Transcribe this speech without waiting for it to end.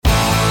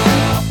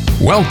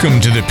Welcome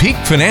to the Peak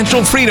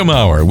Financial Freedom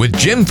Hour with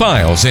Jim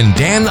Files and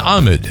Dan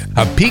Ahmed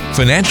of Peak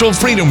Financial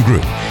Freedom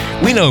Group.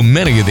 We know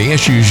many of the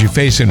issues you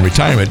face in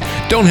retirement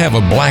don't have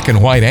a black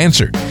and white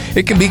answer.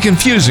 It can be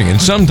confusing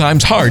and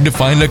sometimes hard to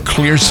find a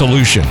clear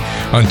solution.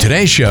 On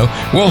today's show,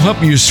 we'll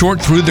help you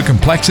sort through the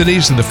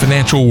complexities of the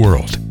financial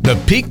world. The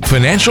Peak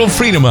Financial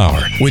Freedom Hour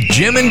with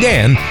Jim and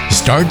Dan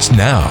starts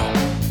now.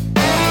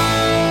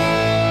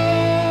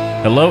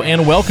 Hello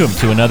and welcome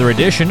to another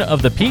edition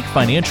of the Peak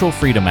Financial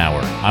Freedom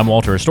Hour. I'm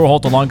Walter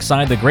Storholt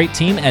alongside the great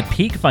team at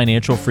Peak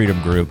Financial Freedom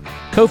Group,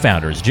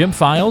 co-founders Jim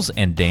Files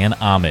and Dan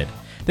Ahmed.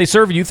 They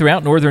serve you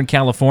throughout Northern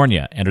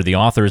California and are the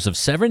authors of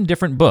 7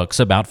 different books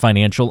about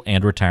financial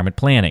and retirement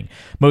planning.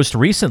 Most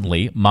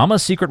recently,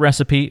 Mama's Secret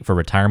Recipe for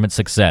Retirement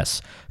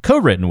Success,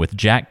 co-written with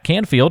Jack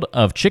Canfield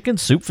of Chicken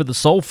Soup for the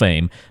Soul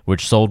fame,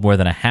 which sold more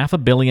than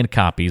 500 million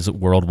copies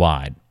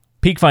worldwide.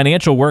 Peak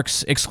Financial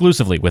works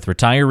exclusively with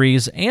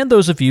retirees and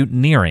those of you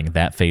nearing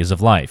that phase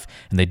of life,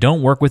 and they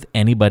don't work with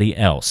anybody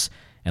else.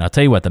 And I'll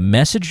tell you what, the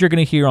message you're going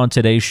to hear on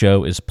today's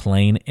show is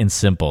plain and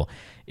simple.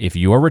 If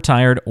you're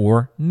retired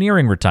or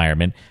nearing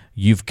retirement,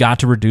 you've got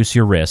to reduce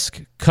your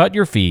risk, cut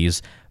your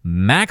fees,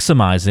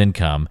 maximize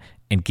income,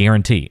 and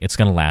guarantee it's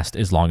going to last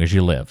as long as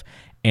you live.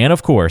 And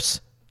of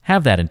course,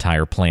 have that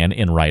entire plan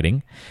in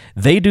writing.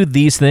 They do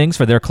these things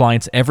for their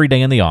clients every day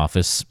in the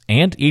office,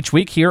 and each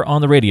week here on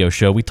the radio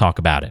show, we talk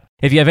about it.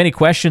 If you have any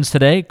questions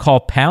today,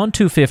 call pound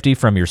 250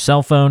 from your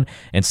cell phone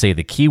and say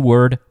the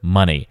keyword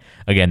money.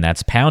 Again,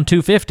 that's pound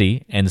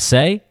 250 and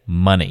say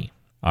money.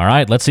 All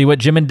right, let's see what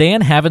Jim and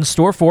Dan have in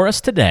store for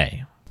us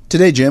today.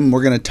 Today, Jim,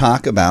 we're going to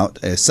talk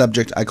about a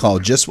subject I call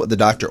just what the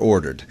doctor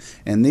ordered.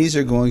 And these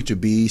are going to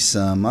be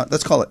some,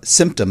 let's call it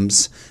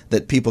symptoms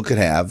that people could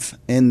have.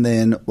 And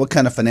then what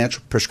kind of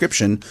financial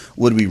prescription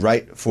would we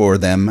write for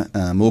them?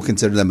 We'll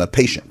consider them a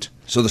patient.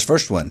 So this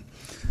first one,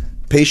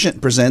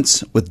 patient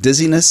presents with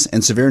dizziness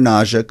and severe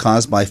nausea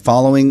caused by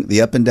following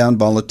the up and down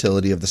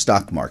volatility of the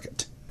stock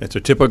market. It's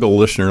a typical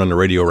listener on the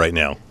radio right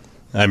now.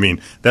 I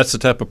mean, that's the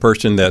type of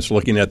person that's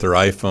looking at their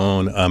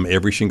iPhone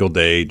every single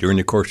day during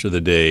the course of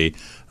the day.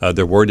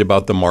 They're worried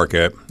about the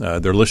market.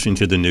 They're listening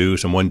to the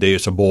news, and one day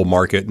it's a bull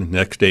market, and the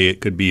next day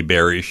it could be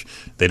bearish.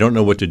 They don't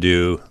know what to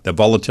do. The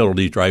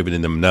volatility is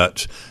driving them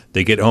nuts.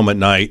 They get home at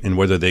night, and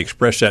whether they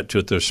express that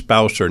to their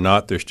spouse or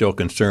not, they're still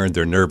concerned.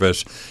 They're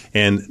nervous.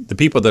 And the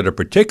people that are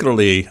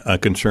particularly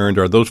concerned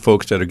are those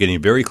folks that are getting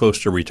very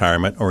close to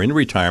retirement or in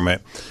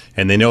retirement,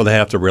 and they know they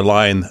have to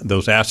rely on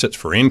those assets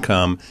for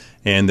income.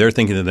 And they're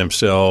thinking to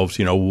themselves,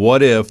 you know,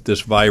 what if this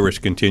virus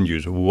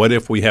continues? What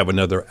if we have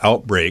another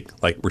outbreak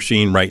like we're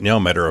seeing right now,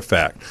 matter of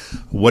fact?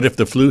 What if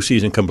the flu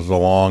season comes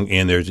along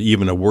and there's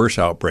even a worse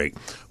outbreak?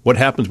 What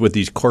happens with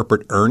these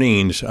corporate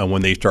earnings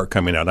when they start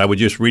coming out? I was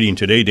just reading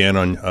today, Dan,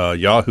 on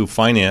Yahoo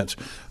Finance,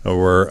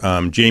 where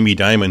Jamie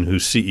Dimon,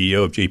 who's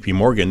CEO of JP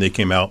Morgan, they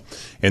came out,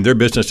 and their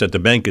business at the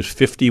bank is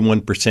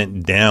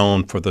 51%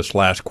 down for this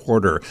last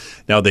quarter.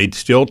 Now, they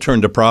still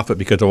turned a profit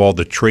because of all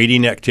the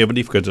trading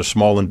activity, because of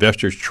small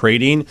investors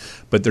trading,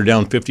 but they're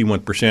down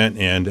 51%.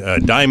 And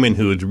Dimon,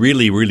 who is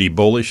really, really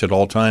bullish at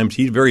all times,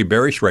 he's very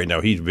bearish right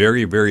now. He's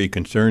very, very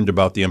concerned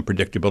about the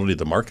unpredictability of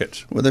the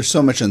markets. Well, there's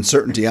so much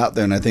uncertainty out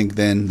there, and I think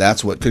then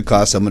that's what could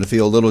cause someone to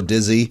feel a little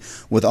dizzy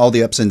with all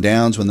the ups and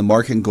downs when the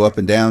market can go up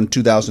and down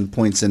 2,000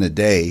 points in a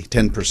day,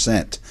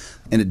 10%.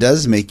 And it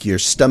does make your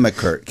stomach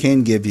hurt,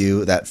 can give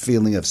you that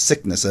feeling of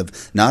sickness,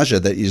 of nausea,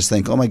 that you just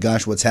think, oh my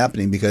gosh, what's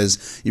happening?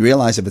 Because you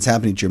realize if it's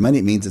happening to your money,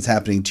 it means it's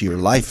happening to your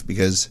life,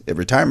 because at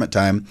retirement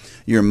time,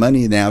 your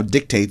money now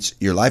dictates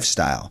your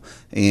lifestyle.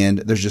 And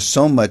there's just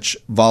so much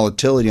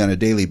volatility on a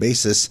daily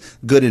basis,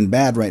 good and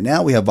bad. Right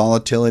now, we have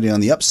volatility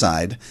on the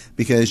upside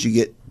because you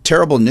get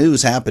terrible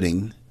news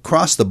happening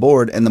across the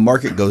board and the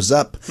market goes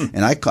up.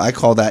 And I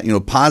call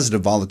that,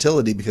 positive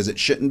volatility, because it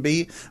shouldn't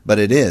be, but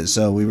it is.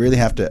 So we really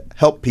have to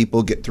help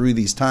people get through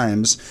these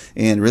times,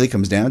 and it really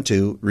comes down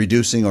to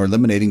reducing or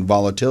eliminating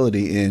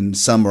volatility in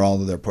some or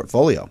all of their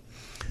portfolio.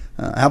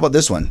 How about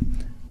this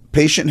one?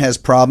 Patient has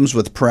problems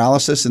with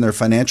paralysis in their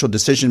financial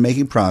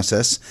decision-making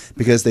process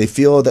because they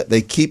feel that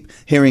they keep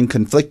hearing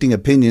conflicting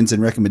opinions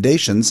and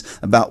recommendations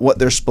about what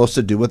they're supposed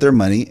to do with their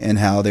money and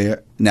how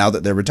now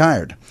that they're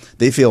retired.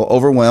 They feel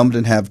overwhelmed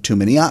and have too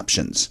many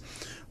options.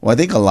 Well, I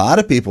think a lot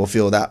of people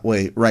feel that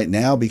way right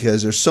now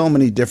because there's so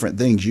many different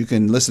things. You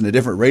can listen to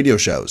different radio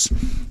shows.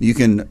 You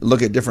can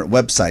look at different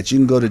websites. You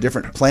can go to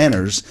different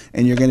planners,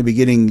 and you're going to be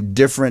getting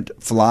different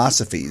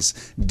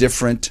philosophies,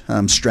 different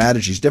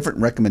strategies, different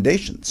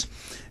recommendations.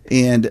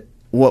 And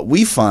what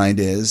we find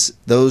is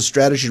those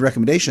strategy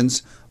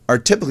recommendations are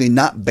typically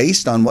not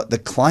based on what the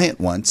client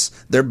wants.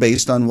 They're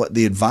based on what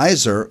the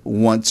advisor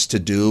wants to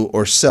do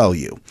or sell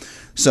you.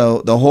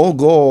 So the whole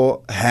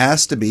goal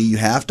has to be, you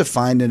have to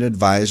find an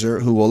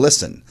advisor who will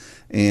listen.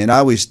 And I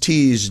always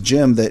tease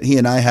Jim that he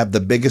and I have the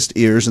biggest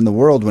ears in the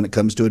world when it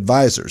comes to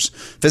advisors.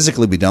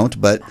 Physically we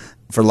don't, but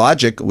for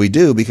logic we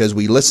do, because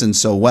we listen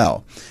so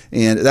well.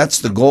 And that's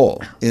the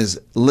goal, is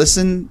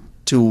listen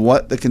to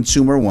what the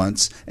consumer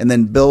wants and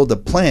then build a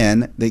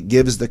plan that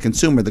gives the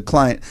consumer, the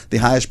client, the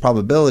highest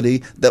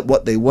probability that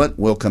what they want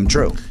will come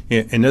true.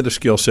 Yeah, another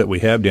skill set we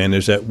have, Dan,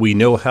 is that we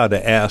know how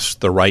to ask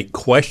the right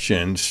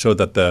questions so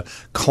that the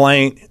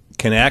client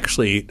can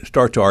actually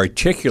start to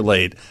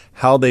articulate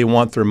how they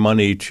want their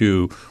money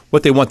to,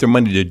 what they want their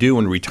money to do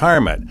in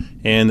retirement.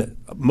 And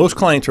most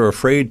clients are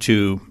afraid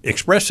to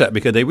express that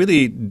because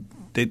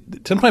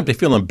sometimes they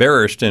feel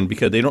embarrassed and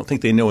because they don't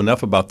think they know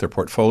enough about their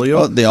portfolio.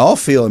 Well, they all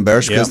feel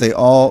embarrassed because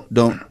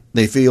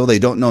they feel they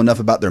don't know enough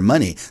about their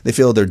money. They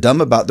feel they're dumb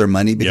about their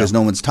money because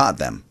no one's taught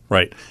them.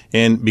 Right.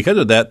 And because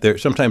of that,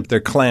 sometimes they're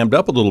clammed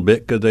up a little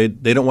bit because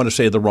they don't want to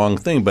say the wrong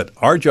thing. But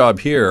our job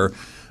here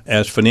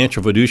as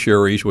financial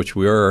fiduciaries, which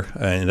we are,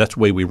 and that's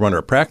the way we run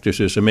our practice,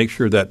 is to make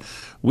sure that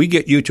we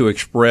get you to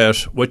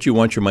express what you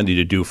want your money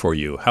to do for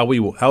you, how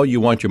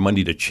you want your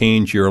money to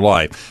change your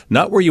life,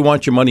 not where you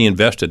want your money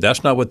invested.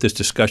 That's not what this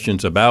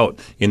discussion's about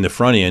in the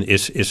front end.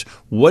 It's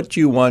what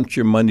you want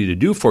your money to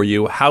do for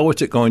you, how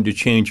is it going to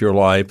change your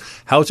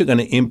life, how is it going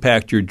to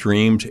impact your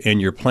dreams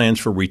and your plans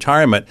for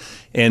retirement.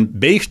 And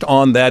based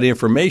on that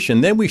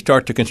information, then we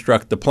start to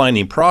construct the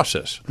planning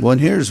process. Well,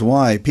 and here's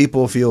why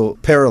people feel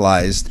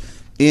paralyzed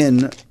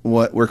in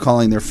what we're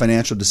calling their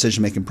financial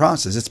decision-making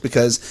process. It's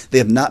because they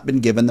have not been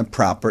given the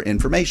proper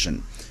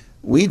information.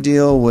 We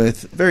deal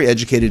with very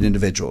educated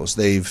individuals.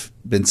 They've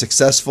been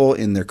successful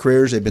in their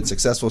careers. They've been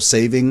successful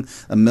saving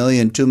 $1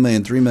 million, $2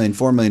 million, $3 million,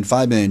 $4 million,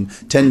 $5 million,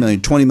 $10 million,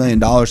 $20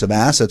 million of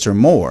assets or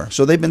more.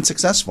 So they've been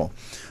successful.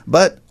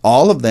 But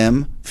all of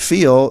them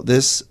feel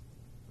this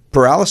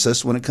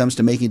paralysis when it comes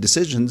to making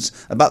decisions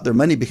about their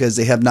money because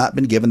they have not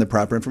been given the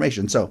proper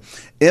information. So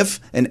if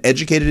an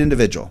educated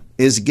individual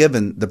is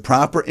given the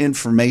proper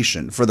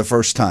information for the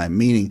first time,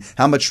 meaning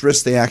how much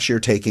risk they actually are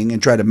taking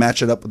and try to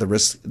match it up with the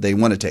risk they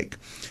want to take,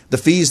 the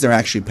fees they're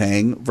actually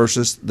paying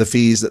versus the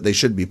fees that they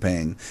should be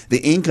paying, the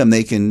income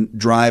they can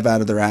drive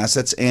out of their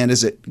assets, and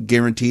is it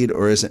guaranteed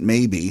or is it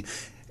maybe,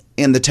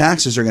 and the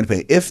taxes they're going to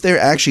pay. If they're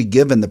actually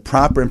given the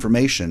proper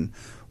information,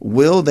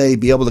 will they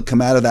be able to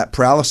come out of that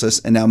paralysis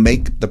and now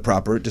make the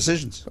proper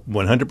decisions?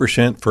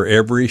 100% for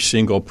every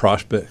single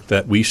prospect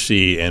that we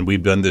see, and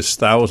we've done this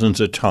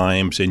thousands of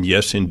times, and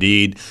yes,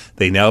 indeed,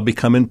 they now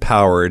become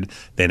empowered,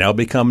 they now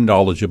become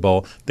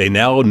knowledgeable, they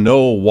now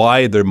know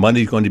why their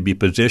money is going to be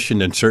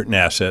positioned in certain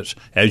assets.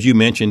 As you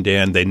mentioned,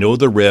 Dan, they know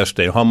the risk,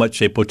 they know how much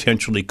they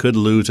potentially could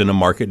lose in a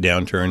market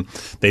downturn.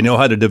 They know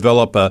how to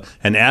develop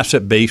an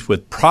asset base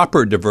with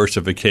proper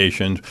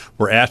diversification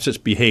where assets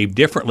behave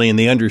differently, and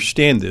they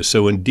understand this.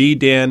 So indeed,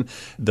 Dan,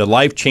 the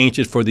life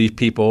changes for these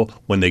people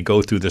when they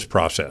go through this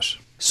process.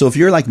 So if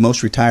you're like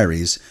most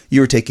retirees,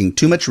 you're taking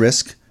too much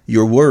risk,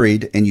 you're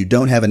worried, and you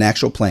don't have an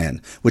actual plan,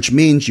 which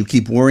means you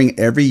keep worrying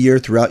every year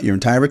throughout your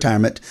entire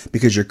retirement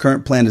because your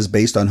current plan is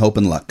based on hope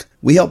and luck.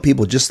 We help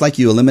people just like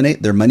you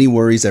eliminate their money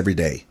worries every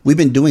day. We've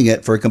been doing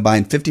it for a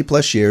combined 50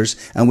 plus years,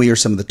 and we are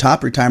some of the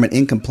top retirement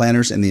income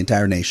planners in the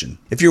entire nation.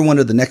 If you're one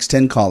of the next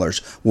 10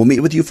 callers, we'll meet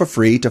with you for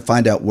free to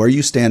find out where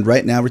you stand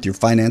right now with your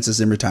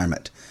finances in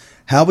retirement.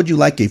 How would you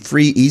like a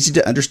free,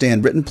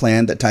 easy-to-understand written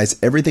plan that ties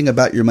everything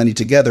about your money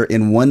together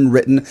in one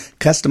written,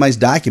 customized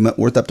document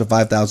worth up to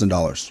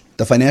 $5,000?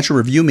 The financial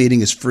review meeting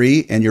is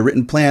free, and your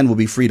written plan will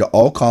be free to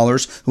all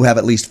callers who have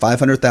at least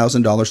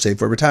 $500,000 saved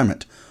for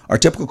retirement. Our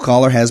typical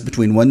caller has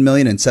between $1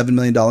 million and $7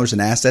 million in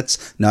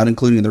assets, not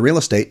including the real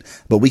estate,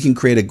 but we can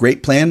create a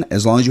great plan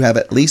as long as you have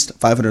at least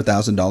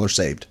 $500,000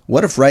 saved.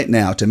 What if right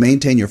now, to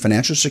maintain your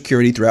financial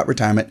security throughout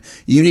retirement,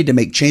 you need to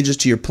make changes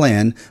to your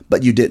plan,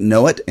 but you didn't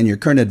know it and your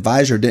current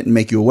advisor didn't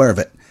make you aware of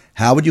it?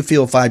 How would you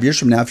feel 5 years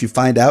from now if you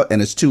find out and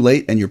it's too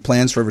late and your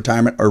plans for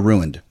retirement are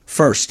ruined?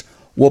 First,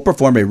 we'll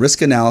perform a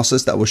risk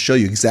analysis that will show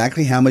you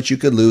exactly how much you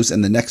could lose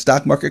in the next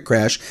stock market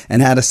crash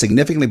and how to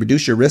significantly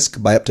reduce your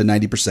risk by up to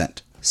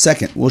 90%.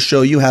 Second, we'll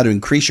show you how to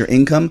increase your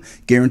income,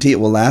 guarantee it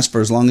will last for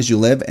as long as you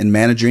live, and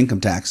manage your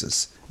income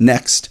taxes.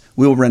 Next,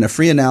 we will run a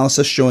free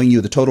analysis showing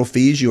you the total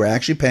fees you are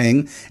actually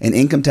paying, an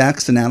income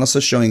tax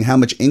analysis showing how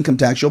much income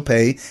tax you'll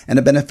pay, and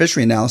a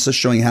beneficiary analysis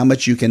showing how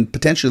much you can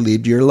potentially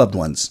leave to your loved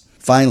ones.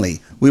 Finally,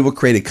 we will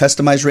create a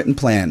customized written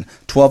plan,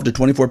 12 to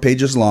 24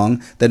 pages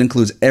long, that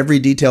includes every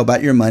detail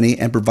about your money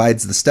and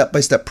provides the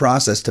step-by-step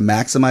process to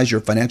maximize your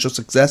financial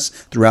success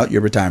throughout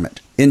your retirement.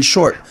 In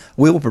short,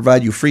 we will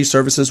provide you free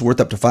services worth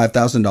up to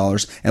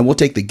 $5,000, and we'll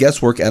take the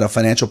guesswork out of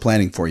financial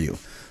planning for you.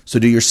 So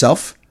do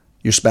yourself,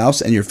 your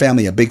spouse, and your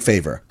family a big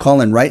favor.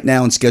 Call in right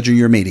now and schedule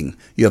your meeting.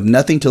 You have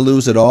nothing to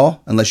lose at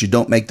all unless you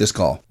don't make this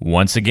call.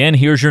 Once again,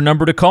 here's your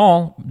number to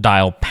call.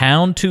 Dial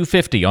pound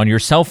 250 on your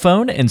cell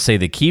phone and say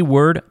the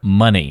keyword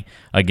money.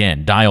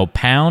 Again, dial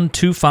pound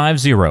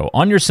 250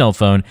 on your cell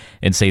phone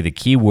and say the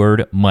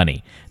keyword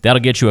money. That'll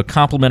get you a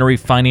complimentary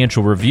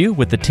financial review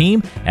with the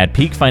team at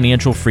Peak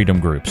Financial Freedom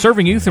Group,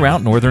 serving you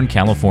throughout Northern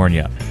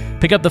California.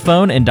 Pick up the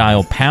phone and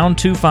dial pound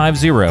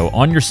 250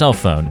 on your cell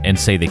phone and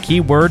say the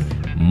keyword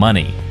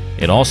money.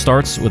 It all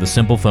starts with a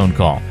simple phone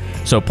call.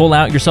 So pull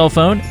out your cell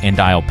phone and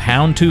dial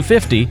pound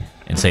 250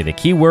 and say the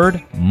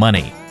keyword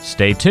money.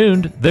 Stay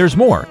tuned. There's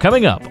more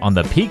coming up on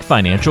the Peak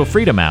Financial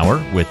Freedom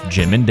Hour with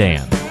Jim and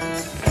Dan.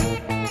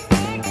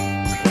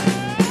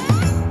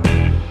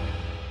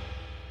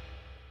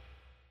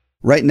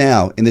 Right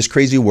now, in this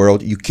crazy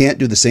world, you can't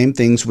do the same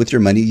things with your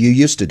money you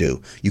used to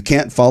do. You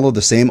can't follow the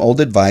same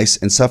old advice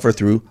and suffer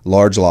through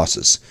large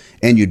losses.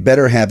 And you'd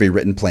better have a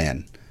written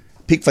plan.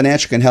 Peak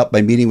Financial can help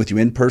by meeting with you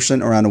in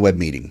person or on a web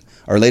meeting.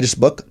 Our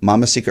latest book,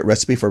 Mama's Secret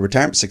Recipe for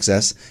Retirement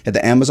Success, hit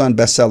the Amazon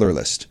bestseller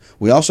list.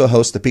 We also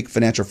host the Peak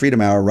Financial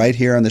Freedom Hour right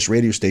here on this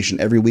radio station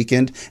every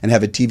weekend and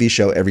have a TV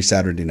show every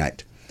Saturday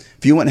night.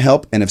 If you want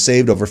help and have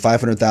saved over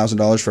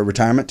 $500,000 for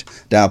retirement,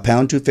 dial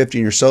pound 250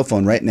 on your cell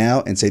phone right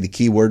now and say the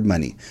keyword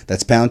money.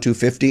 That's pound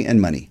 250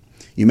 and money.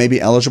 You may be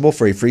eligible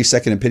for a free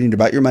second opinion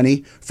about your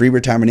money, free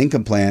retirement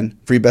income plan,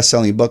 free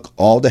best-selling book,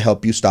 all to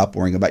help you stop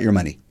worrying about your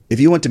money. If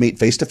you want to meet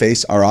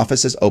face-to-face, our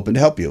office is open to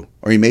help you,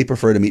 or you may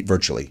prefer to meet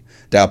virtually.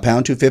 Dial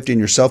pound 250 on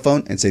your cell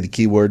phone and say the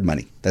keyword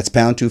money. That's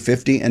pound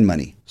 250 and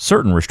money.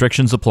 Certain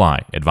restrictions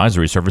apply.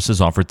 Advisory services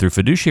offered through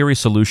Fiduciary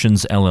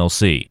Solutions,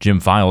 LLC.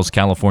 Jim Files,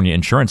 California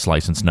Insurance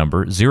License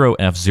Number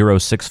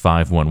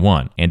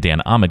 0F06511, and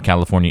Dan Ahmed,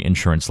 California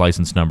Insurance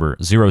License Number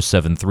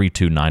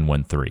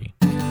 0732913.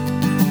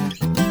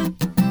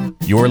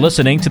 You're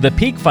listening to the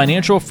Peak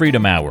Financial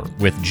Freedom Hour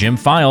with Jim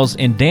Files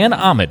and Dan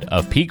Ahmed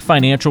of Peak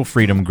Financial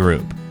Freedom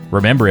Group.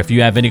 Remember, if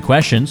you have any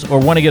questions or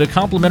want to get a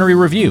complimentary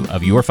review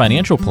of your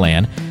financial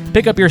plan,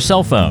 pick up your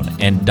cell phone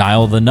and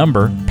dial the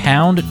number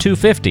pound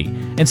 250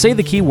 and say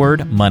the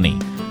keyword money.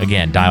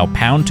 Again, dial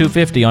pound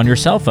 250 on your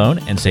cell phone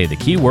and say the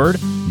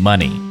keyword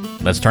money.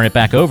 Let's turn it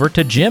back over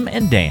to Jim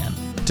and Dan.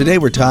 Today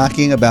we're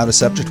talking about a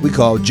subject we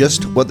call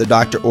Just What the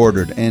Doctor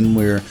Ordered, and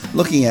we're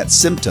looking at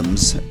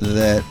symptoms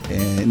that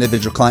an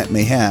individual client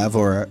may have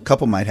or a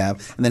couple might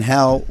have, and then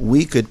how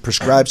we could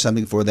prescribe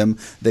something for them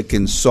that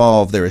can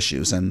solve their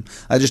issues. And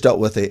I just dealt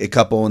with a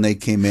couple, and they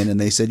came in and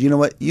they said, you know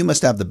what, you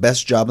must have the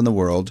best job in the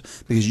world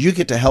because you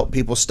get to help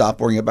people stop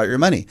worrying about your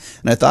money.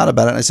 And I thought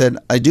about it and I said,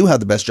 I do have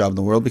the best job in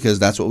the world because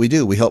that's what we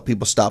do. We help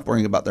people stop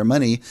worrying about their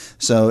money.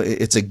 So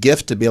it's a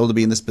gift to be able to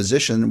be in this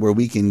position where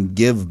we can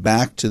give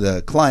back to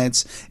the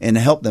clients and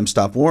help them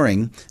stop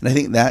worrying. And I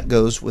think that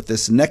goes with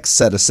this next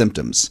set of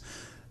symptoms.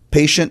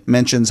 Patient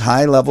mentions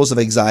high levels of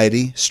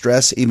anxiety,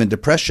 stress, even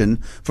depression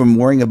from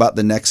worrying about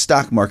the next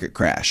stock market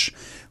crash.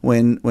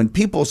 When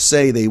people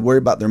say they worry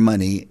about their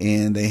money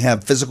and they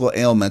have physical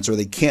ailments or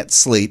they can't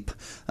sleep,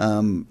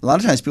 a lot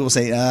of times people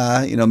say,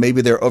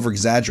 maybe they're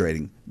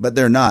over-exaggerating, but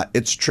they're not.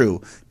 It's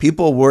true.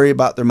 People worry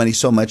about their money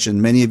so much, and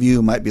many of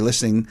you might be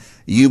listening.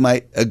 You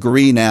might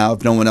agree now,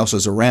 if no one else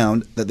is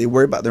around, that they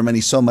worry about their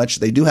money so much.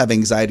 They do have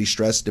anxiety,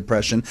 stress,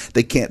 depression.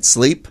 They can't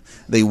sleep.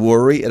 They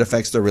worry. It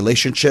affects their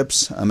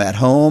relationships at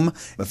home.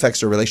 It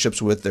affects their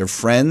relationships with their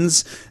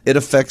friends. It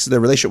affects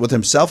their relationship with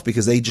themselves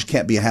because they just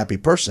can't be a happy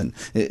person.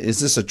 Is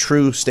this a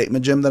true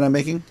statement, Jim, that I'm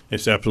making?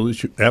 It's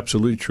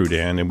absolutely true,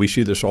 Dan. And we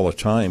see this all the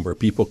time where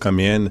people come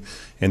in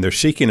and they're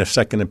seeking a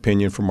second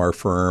opinion from our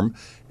firm,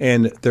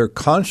 and they're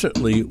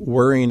constantly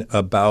worrying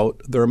about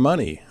their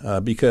money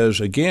because,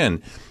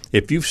 again,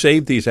 if you've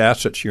saved these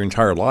assets your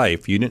entire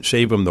life, you didn't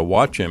save them to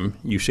watch them.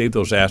 You saved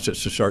those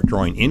assets to start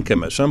drawing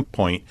income at some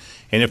point.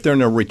 And if they're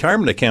in a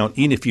retirement account,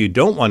 even if you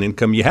don't want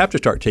income, you have to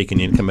start taking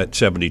income at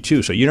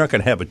 72. So you're not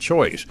going to have a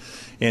choice.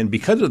 And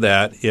because of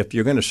that, if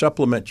you're going to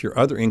supplement your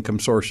other income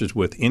sources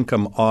with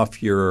income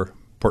off your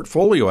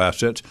portfolio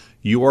assets,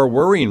 you are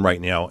worrying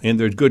right now. And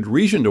there's good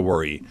reason to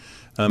worry.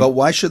 But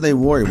why should they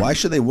worry? Why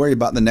should they worry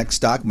about the next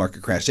stock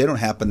market crash? They don't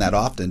happen that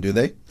often, do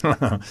they?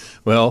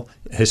 Well,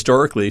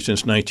 historically, since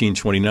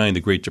 1929,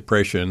 the Great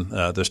Depression,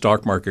 the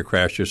stock market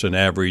crashes an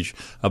average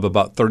of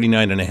about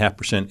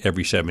 39.5%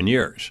 every 7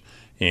 years.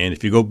 And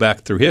if you go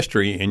back through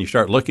history and you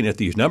start looking at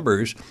these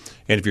numbers,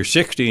 and if you're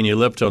 60 and you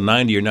live till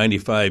 90 or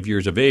 95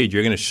 years of age,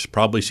 you're going to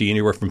probably see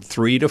anywhere from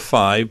 3 to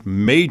 5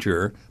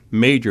 major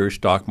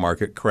stock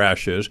market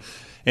crashes.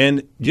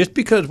 And just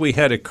because we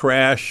had a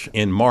crash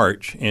in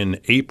March and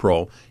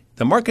April,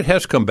 the market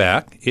has come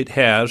back. It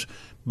has.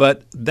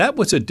 But that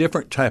was a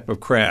different type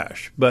of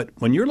crash. But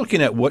when you're looking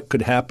at what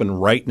could happen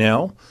right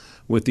now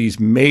with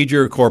these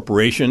major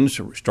corporations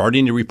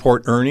starting to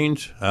report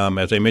earnings,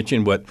 as I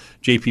mentioned, what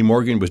J.P.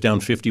 Morgan was down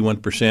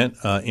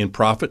 51% in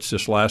profits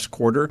this last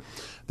quarter,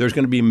 there's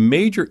going to be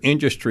major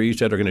industries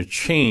that are going to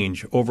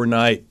change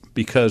overnight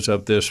because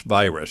of this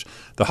virus.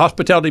 The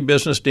hospitality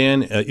business,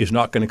 Dan, is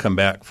not going to come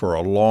back for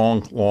a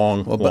long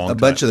time. A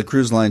bunch of the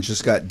cruise lines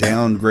just got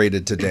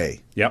downgraded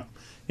today. Yep.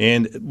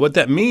 And what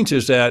that means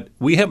is that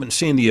we haven't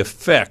seen the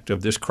effect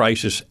of this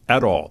crisis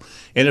at all.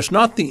 And it's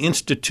not the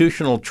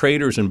institutional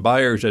traders and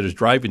buyers that is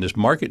driving this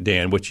market,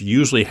 Dan, which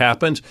usually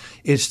happens.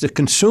 It's the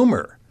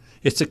consumer.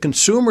 It's the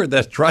consumer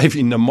that's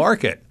driving the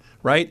market,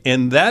 right?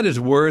 And that is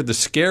where the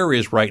scare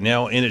is right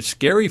now. And it's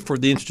scary for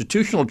the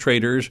institutional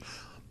traders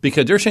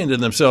because they're saying to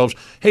themselves,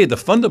 hey, the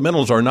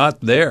fundamentals are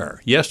not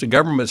there. Yes, the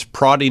government's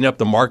prodding up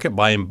the market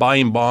by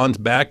buying bonds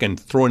back and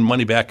throwing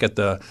money back at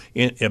the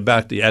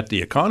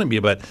economy.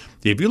 But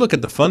if you look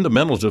at the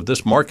fundamentals of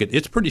this market,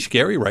 it's pretty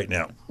scary right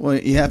now. Well,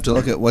 you have to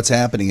look at what's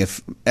happening.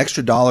 If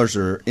extra dollars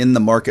are in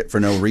the market for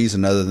no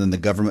reason other than the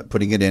government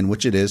putting it in,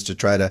 which it is to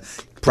try to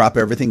prop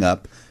everything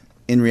up,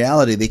 in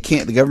reality,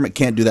 the government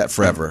can't do that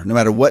forever, no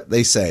matter what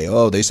they say.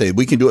 Oh, they say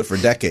we can do it for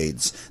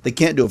decades. They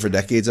can't do it for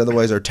decades.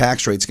 Otherwise, our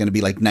tax rate's going to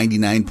be like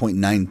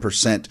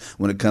 99.9%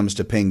 when it comes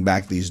to paying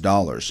back these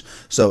dollars.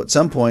 So at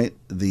some point,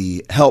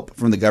 the help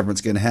from the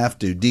government's going to have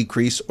to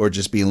decrease or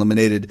just be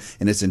eliminated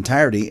in its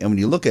entirety. And when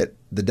you look at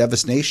the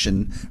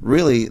devastation,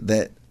 really,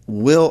 that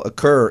will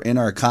occur in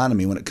our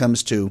economy when it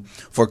comes to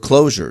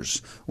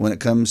foreclosures, when it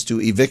comes to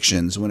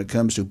evictions, when it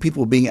comes to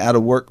people being out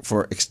of work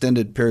for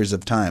extended periods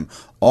of time.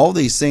 All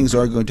these things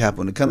are going to happen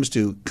when it comes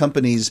to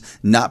companies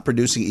not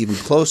producing even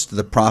close to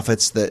the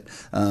profits that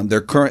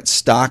their current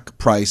stock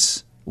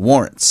price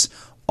warrants.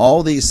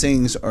 All these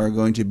things are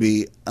going to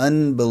be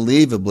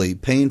unbelievably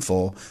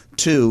painful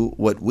to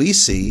what we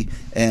see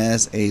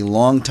as a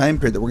long time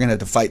period that we're going to have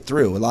to fight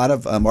through. A lot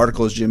of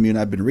articles, Jim, you and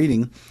I have been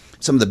reading,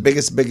 some of the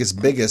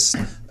biggest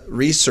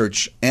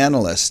research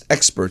analysts,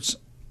 experts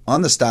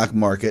on the stock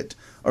market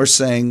are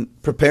saying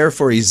prepare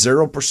for a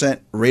 0%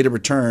 rate of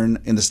return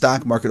in the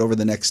stock market over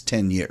the next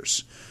 10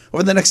 years.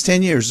 Over the next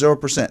 10 years,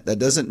 0%. That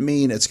doesn't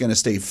mean it's going to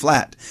stay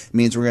flat. It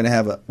means we're going to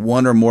have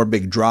one or more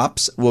big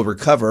drops. We'll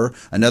recover,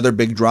 another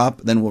big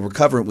drop, then we'll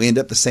recover. We end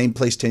up the same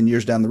place 10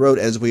 years down the road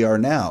as we are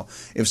now.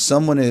 If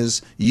someone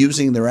is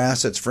using their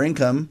assets for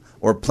income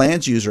or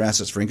plans to use their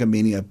assets for income,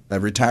 meaning a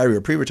retiree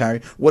or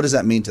pre-retiree, what does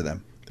that mean to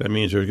them? That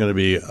means there's going to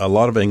be a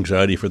lot of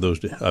anxiety for those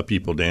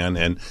people, Dan,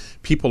 and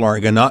people are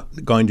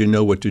not going to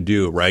know what to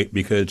do, right?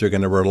 Because they're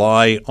going to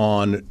rely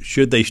on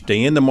should they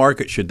stay in the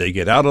market, should they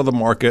get out of the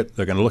market.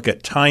 They're going to look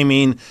at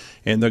timing,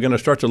 and they're going to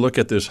start to look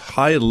at this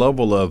high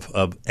level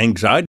of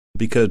anxiety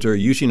because they're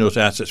using those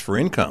assets for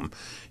income.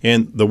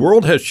 And the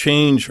world has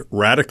changed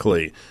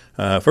radically.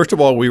 First of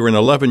all, we were in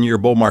an 11-year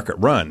bull market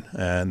run,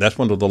 and that's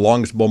one of the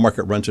longest bull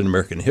market runs in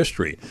American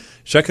history.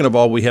 Second of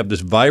all, we have this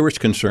virus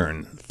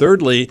concern.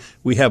 Thirdly,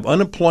 we have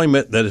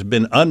unemployment that has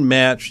been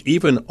unmatched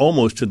even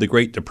almost to the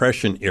Great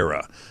Depression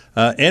era.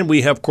 And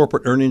we have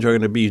corporate earnings are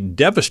going to be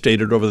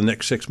devastated over the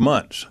next 6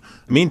 months.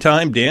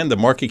 Meantime, Dan, the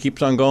market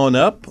keeps on going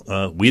up.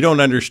 We don't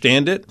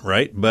understand it,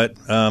 right? But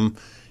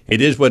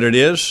it is what it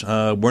is.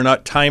 We're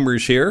not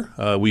timers here.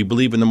 We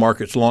believe in the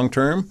markets long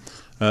term.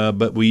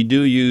 But we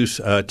do use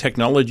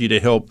technology to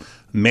help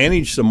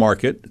manage the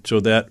market so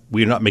that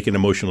we're not making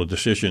emotional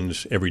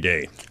decisions every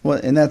day. Well,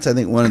 and that's, I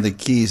think, one of the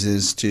keys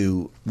is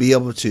to be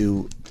able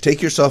to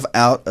take yourself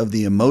out of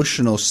the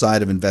emotional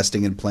side of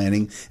investing and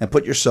planning and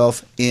put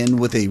yourself in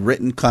with a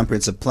written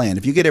comprehensive plan.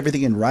 If you get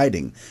everything in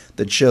writing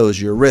that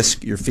shows your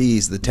risk, your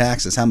fees, the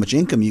taxes, how much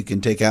income you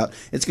can take out,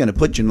 it's going to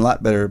put you in a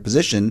lot better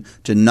position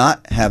to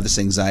not have this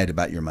anxiety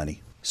about your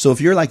money. So if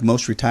you're like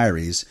most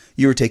retirees,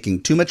 you are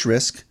taking too much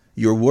risk,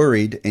 you're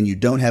worried, and you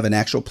don't have an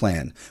actual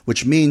plan,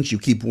 which means you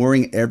keep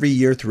worrying every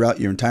year throughout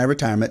your entire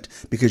retirement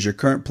because your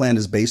current plan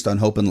is based on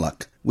hope and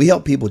luck. We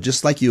help people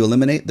just like you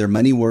eliminate their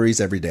money worries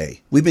every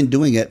day. We've been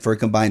doing it for a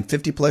combined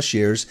 50-plus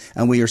years,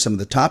 and we are some of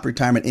the top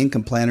retirement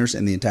income planners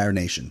in the entire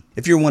nation.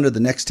 If you're one of the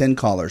next 10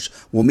 callers,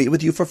 we'll meet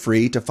with you for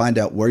free to find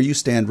out where you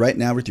stand right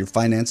now with your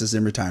finances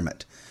in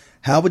retirement.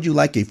 How would you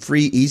like a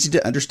free,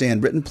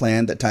 easy-to-understand written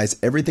plan that ties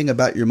everything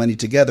about your money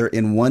together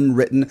in one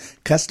written,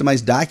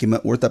 customized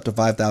document worth up to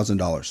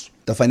 $5,000?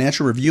 The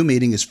financial review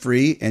meeting is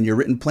free, and your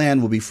written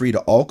plan will be free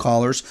to all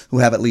callers who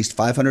have at least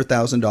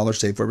 $500,000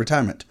 saved for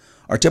retirement.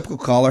 Our typical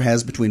caller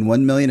has between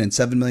 $1 million and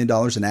 $7 million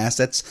in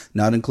assets,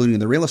 not including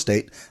the real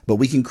estate, but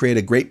we can create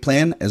a great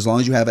plan as long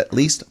as you have at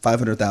least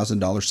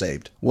 $500,000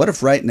 saved. What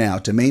if right now,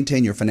 to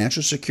maintain your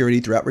financial security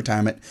throughout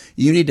retirement,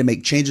 you need to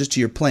make changes to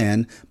your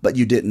plan, but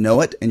you didn't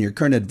know it and your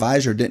current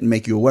advisor didn't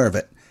make you aware of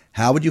it?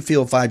 How would you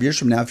feel 5 years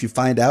from now if you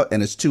find out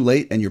and it's too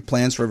late and your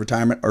plans for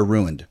retirement are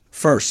ruined?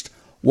 First,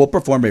 we'll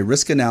perform a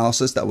risk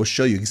analysis that will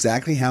show you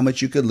exactly how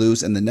much you could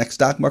lose in the next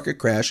stock market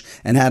crash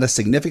and how to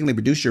significantly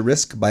reduce your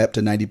risk by up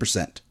to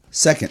 90%.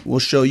 Second, we'll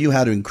show you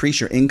how to increase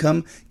your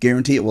income,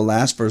 guarantee it will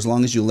last for as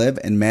long as you live,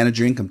 and manage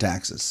your income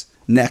taxes.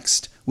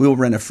 Next, we will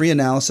run a free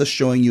analysis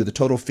showing you the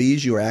total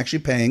fees you are actually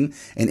paying,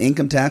 an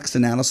income tax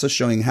analysis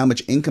showing how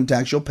much income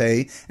tax you'll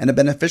pay, and a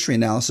beneficiary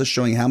analysis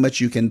showing how much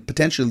you can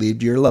potentially leave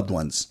to your loved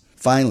ones.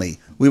 Finally,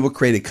 we will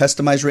create a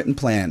customized written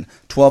plan,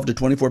 12 to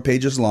 24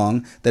 pages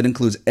long, that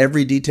includes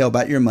every detail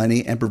about your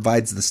money and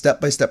provides the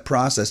step-by-step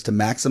process to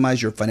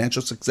maximize your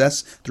financial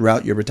success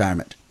throughout your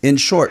retirement. In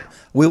short,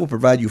 we will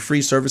provide you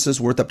free services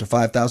worth up to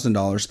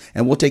 $5,000,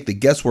 and we'll take the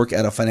guesswork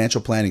out of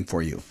financial planning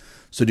for you.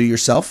 So do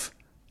yourself,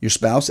 your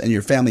spouse, and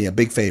your family a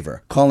big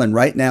favor. Call in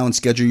right now and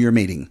schedule your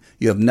meeting.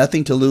 You have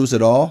nothing to lose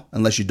at all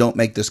unless you don't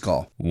make this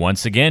call.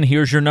 Once again,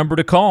 here's your number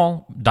to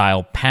call.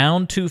 Dial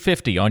pound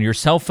 250 on your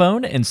cell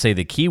phone and say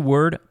the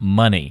keyword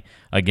money.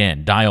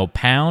 Again, dial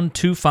pound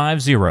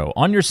 250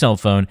 on your cell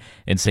phone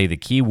and say the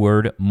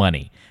keyword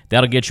money.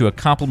 That'll get you a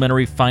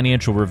complimentary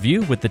financial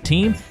review with the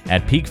team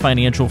at Peak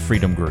Financial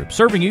Freedom Group,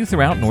 serving you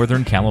throughout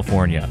Northern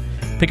California.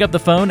 Pick up the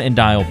phone and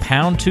dial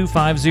pound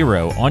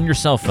 250 on your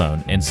cell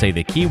phone and say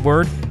the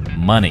keyword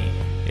money.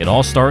 It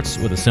all starts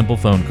with a simple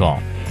phone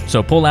call.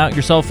 So pull out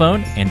your cell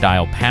phone and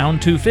dial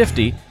pound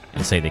 250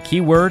 and say the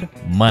keyword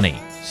money.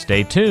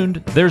 Stay tuned.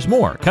 There's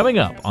more coming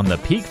up on the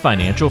Peak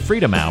Financial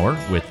Freedom Hour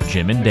with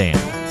Jim and Dan.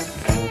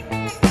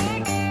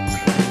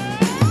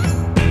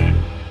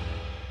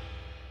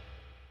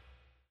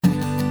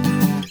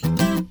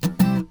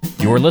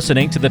 You're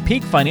listening to the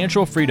Peak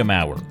Financial Freedom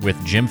Hour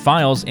with Jim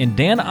Files and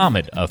Dan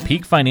Ahmed of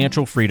Peak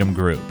Financial Freedom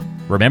Group.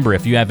 Remember,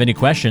 if you have any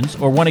questions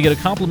or want to get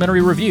a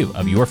complimentary review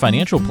of your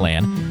financial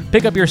plan,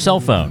 pick up your cell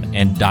phone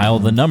and dial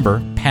the number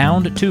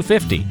pound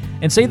 250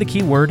 and say the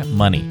keyword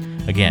money.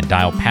 Again,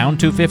 dial pound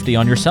 250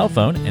 on your cell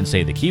phone and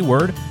say the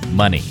keyword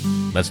money.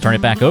 Let's turn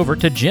it back over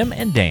to Jim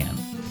and Dan.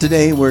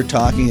 Today we're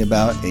talking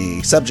about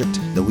a subject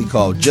that we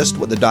call just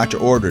what the doctor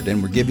ordered,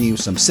 and we're giving you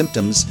some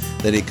symptoms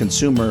that a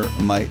consumer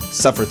might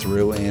suffer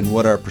through and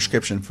what our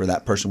prescription for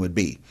that person would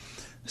be.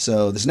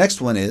 So this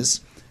next one is: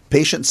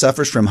 patient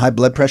suffers from high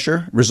blood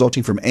pressure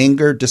resulting from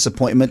anger,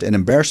 disappointment, and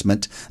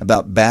embarrassment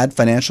about bad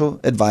financial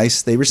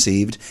advice they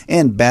received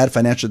and bad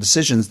financial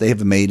decisions they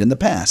have made in the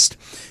past.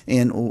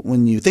 And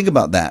when you think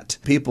about that,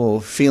 people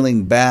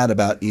feeling bad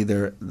about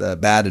either the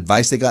bad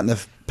advice they got in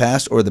the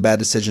past or the bad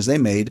decisions they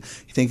made,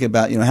 you think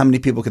about, how many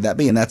people could that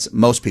be? And that's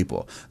most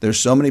people. There's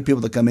so many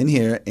people that come in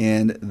here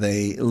and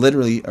they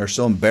literally are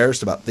so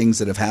embarrassed about things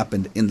that have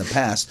happened in the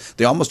past.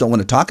 They almost don't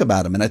want to talk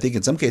about them. And I think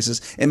in some cases,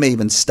 it may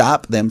even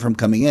stop them from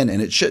coming in,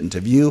 and it shouldn't.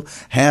 If you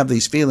have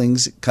these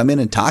feelings, come in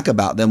and talk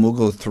about them. We'll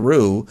go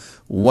through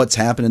what's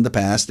happened in the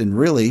past and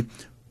really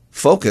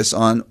focus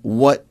on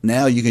what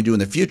now you can do in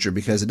the future,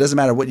 because it doesn't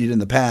matter what you did in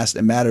the past.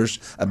 It matters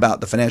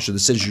about the financial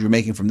decisions you're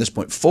making from this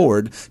point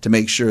forward to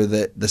make sure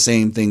that the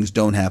same things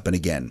don't happen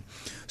again.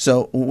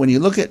 So when you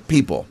look at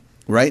people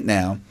right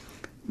now,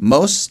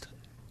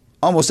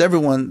 almost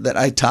everyone that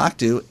I talk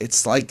to,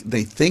 it's like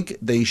they think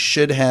they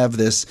should have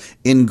this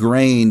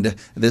ingrained,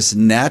 this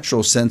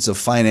natural sense of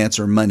finance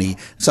or money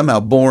somehow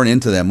born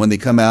into them when they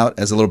come out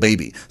as a little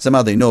baby.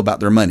 Somehow they know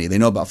about their money. They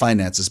know about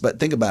finances. But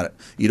think about it.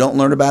 You don't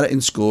learn about it in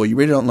school. You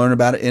really don't learn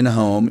about it in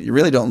home. You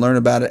really don't learn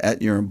about it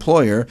at your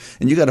employer.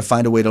 And you got to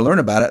find a way to learn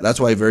about it. That's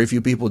why very few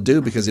people do,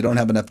 because they don't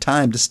have enough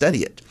time to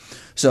study it.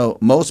 So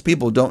most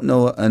people don't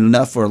know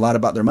enough or a lot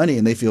about their money,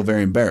 and they feel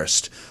very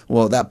embarrassed.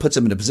 Well, that puts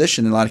them in a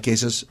position in a lot of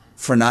cases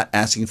for not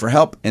asking for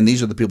help, and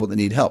these are the people that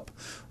need help.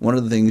 One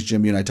of the things,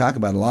 Jim, you and I talk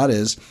about a lot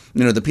is,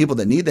 the people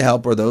that need the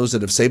help are those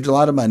that have saved a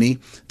lot of money,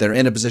 that are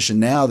in a position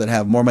now that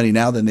have more money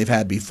now than they've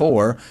had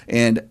before,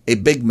 and a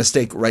big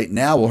mistake right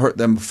now will hurt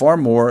them far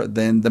more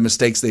than the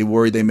mistakes they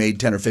worried they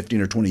made 10 or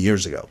 15 or 20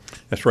 years ago.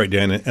 That's right,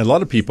 Dan. And a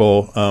lot of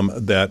people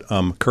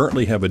that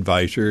currently have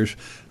advisors,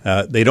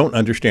 they don't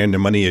understand their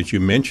money, as you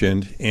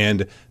mentioned,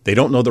 and they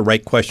don't know the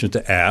right questions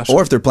to ask.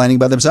 Or if they're planning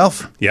by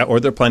themselves. Yeah, or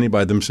they're planning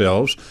by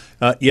themselves.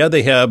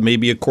 They have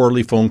maybe a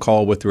quarterly phone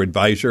call with their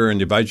advisor, and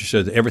the advisor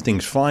says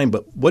everything's fine,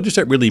 but what does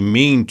that really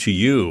mean to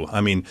you?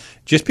 I mean,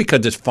 just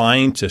because it's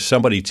fine to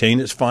somebody saying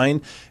it's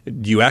fine,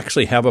 do you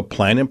actually have a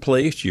plan in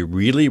place? Do you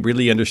really,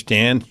 really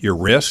understand your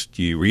risk?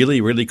 Do you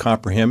really, really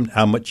comprehend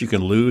how much you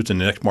can lose in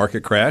the next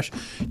market crash?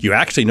 Do you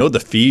actually know the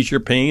fees you're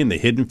paying, the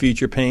hidden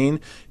fees you're paying?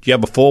 Do you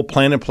have a full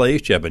plan in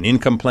place? Do you have an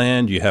income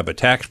plan? Do you have a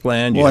tax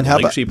plan? Do you have a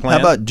legacy plan? How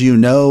about, do you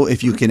know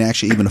if you can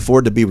actually even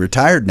afford to be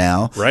retired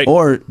now? Right.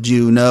 Or do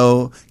you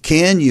know,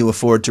 can you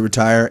afford to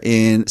retire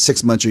in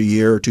 6 months or a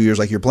year or 2 years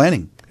like you're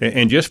planning?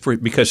 And just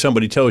because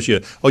somebody tells you,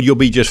 oh, you'll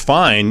be just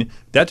fine,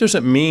 that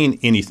doesn't mean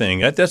anything.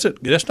 That's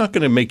not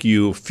going to make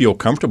you feel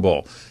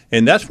comfortable.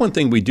 And that's one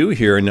thing we do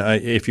here. And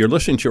if you're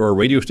listening to our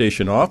radio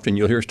station often,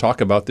 you'll hear us talk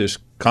about this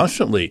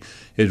constantly,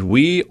 is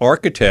we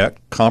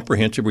architect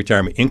comprehensive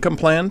retirement income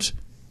plans,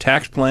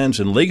 tax plans,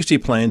 and legacy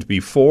plans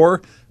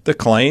before the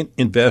client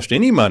invests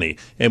any money,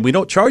 and we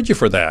don't charge you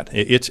for that.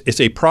 It's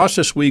a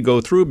process we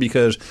go through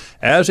because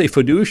as a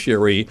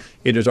fiduciary,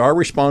 it is our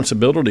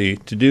responsibility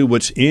to do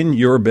what's in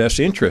your best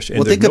interest. And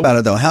well, think about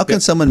it, though. How can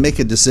someone make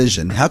a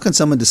decision? How can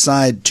someone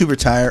decide to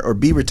retire or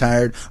be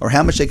retired, or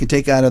how much they can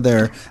take out of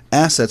their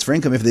assets for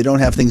income if they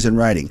don't have things in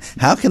writing?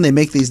 How can they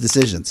make these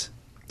decisions?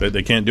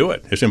 They can't do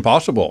it. It's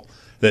impossible.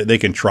 They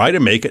can try to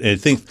make it, and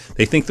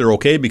they think they're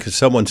okay because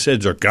someone says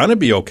they're going to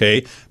be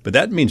okay, but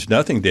that means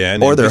nothing,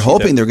 Dan. Or they're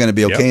hoping they're going to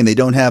be okay, and they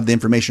don't have the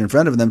information in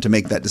front of them to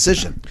make that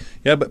decision.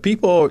 Yeah, but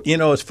people,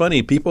 it's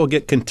funny. People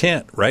get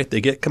content, right?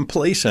 They get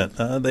complacent.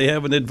 They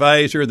have an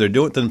advisor. They're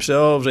doing it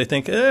themselves. They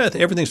think,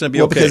 everything's going to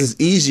be okay. Because it's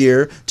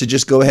easier to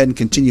just go ahead and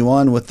continue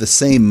on with the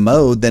same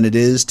mode than it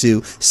is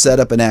to set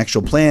up an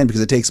actual plan, because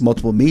it takes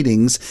multiple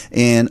meetings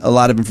and a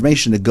lot of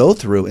information to go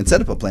through and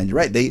set up a plan. You're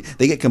right. They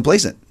get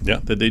complacent. Yeah,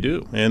 that they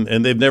do. And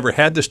they've never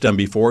had this done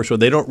before, so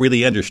they don't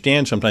really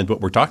understand sometimes what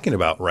we're talking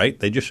about, right?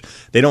 They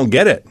don't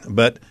get it.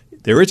 But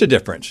there is a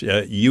difference.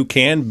 You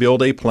can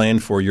build a plan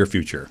for your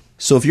future.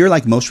 So if you're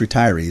like most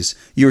retirees,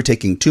 you're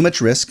taking too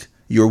much risk,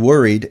 you're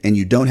worried, and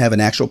you don't have an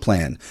actual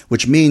plan,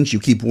 which means you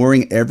keep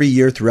worrying every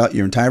year throughout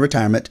your entire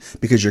retirement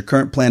because your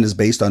current plan is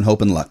based on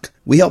hope and luck.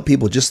 We help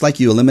people just like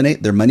you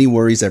eliminate their money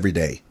worries every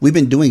day. We've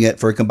been doing it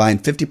for a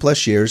combined 50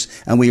 plus years,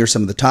 and we are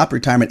some of the top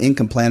retirement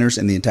income planners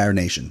in the entire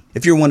nation.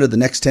 If you're one of the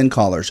next 10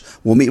 callers,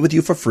 we'll meet with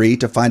you for free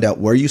to find out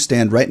where you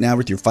stand right now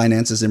with your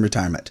finances in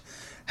retirement.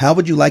 How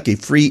would you like a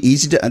free,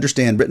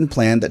 easy-to-understand written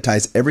plan that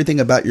ties everything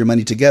about your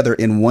money together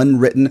in one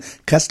written,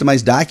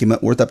 customized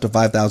document worth up to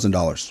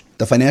 $5,000?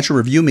 The financial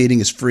review meeting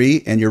is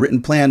free, and your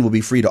written plan will be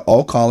free to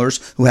all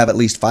callers who have at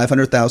least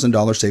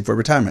 $500,000 saved for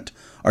retirement.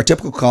 Our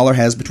typical caller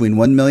has between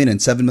 $1 million and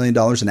 $7 million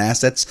in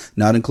assets,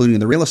 not including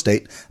the real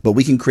estate, but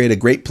we can create a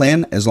great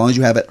plan as long as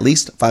you have at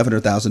least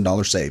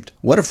 $500,000 saved.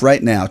 What if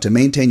right now, to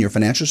maintain your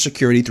financial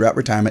security throughout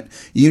retirement,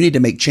 you need to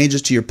make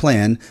changes to your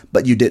plan,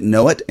 but you didn't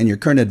know it and your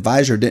current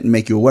advisor didn't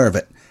make you aware of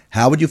it?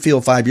 How would you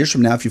feel 5 years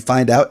from now if you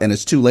find out and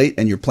it's too late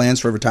and your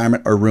plans for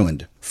retirement are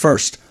ruined?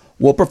 First,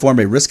 we'll perform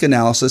a risk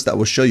analysis that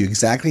will show you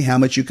exactly how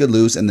much you could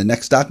lose in the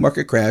next stock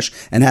market crash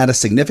and how to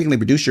significantly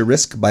reduce your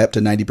risk by up to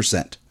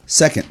 90%.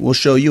 Second, we'll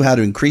show you how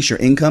to increase your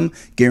income,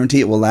 guarantee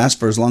it will last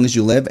for as long as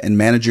you live, and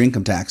manage your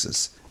income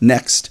taxes.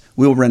 Next,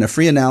 we will run a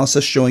free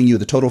analysis showing you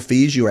the total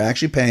fees you are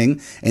actually paying,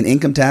 an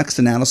income tax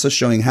analysis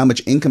showing how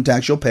much income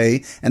tax you'll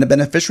pay, and a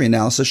beneficiary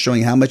analysis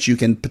showing how much you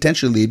can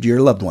potentially leave to your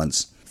loved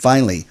ones.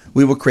 Finally,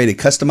 we will create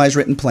a customized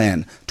written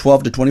plan,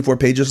 12 to 24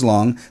 pages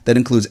long, that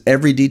includes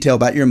every detail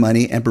about your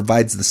money and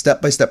provides the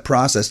step-by-step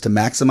process to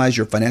maximize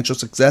your financial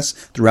success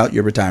throughout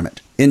your retirement.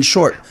 In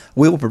short,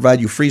 we will provide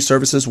you free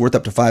services worth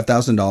up to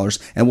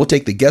 $5,000, and we'll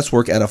take the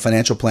guesswork out of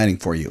financial planning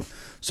for you.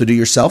 So do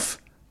yourself,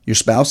 your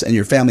spouse, and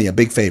your family a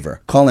big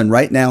favor. Call in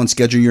right now and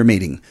schedule your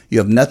meeting. You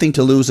have nothing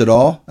to lose at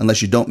all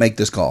unless you don't make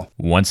this call.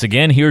 Once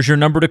again, here's your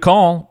number to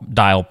call.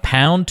 Dial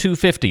pound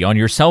 250 on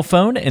your cell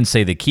phone and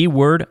say the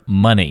keyword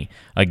money.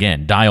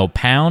 Again, dial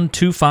pound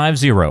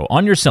 250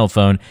 on your cell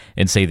phone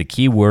and say the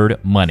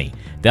keyword money.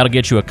 That'll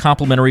get you a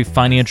complimentary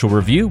financial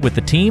review with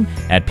the team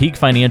at Peak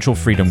Financial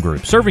Freedom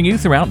Group, serving you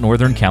throughout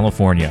Northern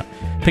California.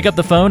 Pick up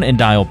the phone and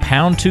dial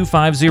pound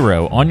 250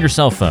 on your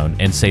cell phone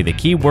and say the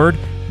keyword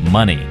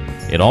money.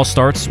 It all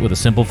starts with a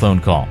simple phone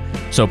call.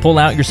 So pull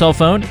out your cell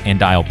phone and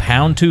dial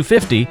pound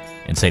 250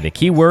 and say the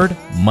keyword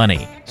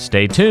money.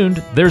 Stay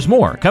tuned. There's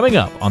more coming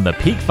up on the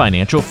Peak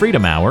Financial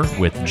Freedom Hour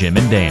with Jim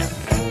and Dan.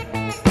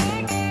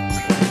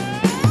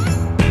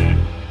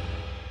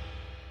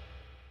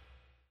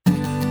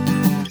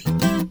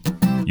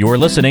 You're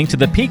listening to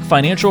the Peak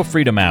Financial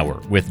Freedom Hour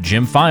with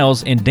Jim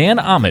Files and Dan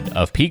Ahmed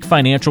of Peak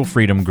Financial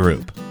Freedom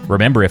Group.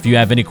 Remember, if you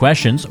have any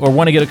questions or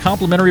want to get a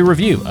complimentary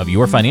review of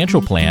your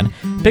financial plan,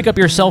 pick up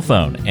your cell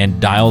phone and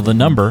dial the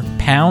number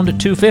pound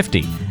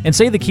 250 and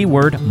say the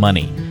keyword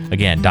money.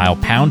 Again, dial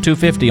pound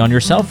 250 on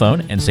your cell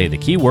phone and say the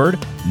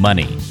keyword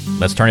money.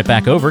 Let's turn it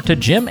back over to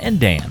Jim and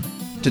Dan.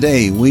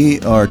 Today, we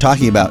are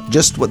talking about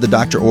just what the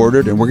doctor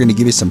ordered, and we're going to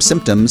give you some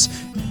symptoms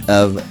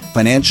of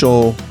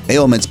financial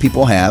ailments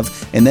people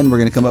have, and then we're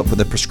going to come up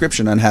with a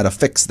prescription on how to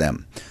fix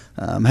them.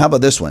 How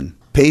about this one?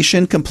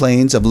 Patient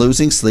complains of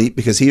losing sleep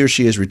because he or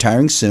she is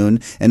retiring soon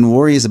and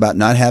worries about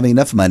not having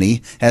enough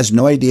money, has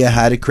no idea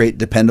how to create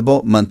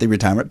dependable monthly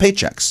retirement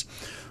paychecks.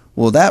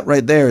 Well, that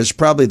right there is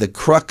probably the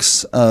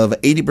crux of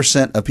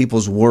 80% of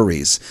people's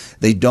worries.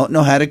 They don't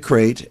know how to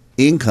create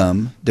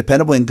income,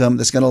 dependable income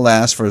that's going to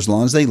last for as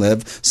long as they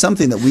live,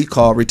 something that we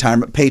call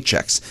retirement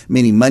paychecks,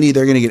 meaning money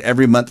they're going to get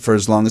every month for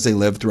as long as they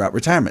live throughout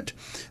retirement.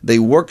 They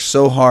worked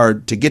so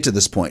hard to get to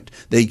this point.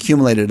 They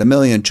accumulated $1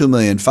 million, $2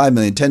 million, $5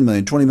 million, $10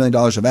 million, $20 million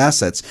of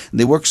assets.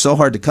 They worked so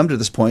hard to come to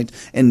this point,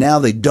 and now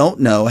they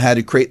don't know how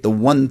to create the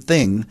one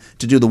thing,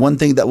 to do the one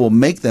thing that will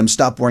make them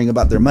stop worrying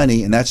about their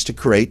money, and that's to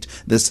create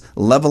this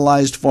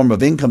levelized form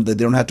of income that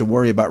they don't have to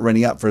worry about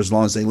running out for as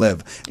long as they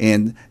live.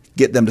 And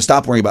get them to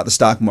stop worrying about the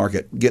stock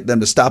market, get them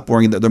to stop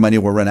worrying that their money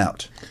will run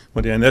out.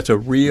 Well, Dan, that's a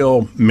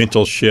real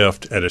mental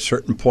shift at a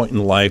certain point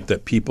in life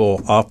that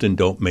people often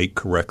don't make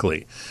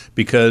correctly.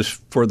 Because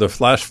for the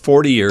last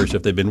 40 years,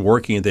 if they've been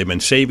working, they've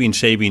been saving.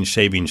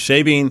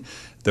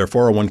 Their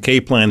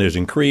 401k plan has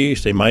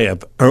increased. They might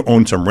have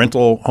owned some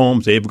rental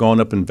homes. They've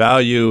gone up in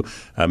value.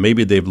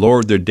 Maybe they've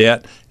lowered their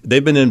debt.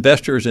 They've been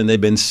investors and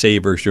they've been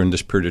savers during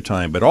this period of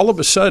time. But all of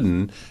a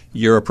sudden,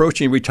 you're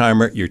approaching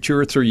retirement, you're 2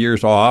 or 3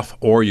 years off,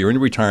 or you're in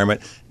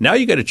retirement. Now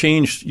you got to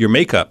change your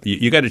makeup.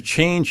 You got to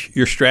change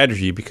your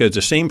strategy, because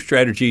the same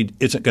strategy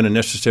isn't going to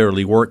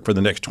necessarily work for the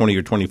next 20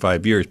 or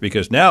 25 years,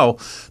 because now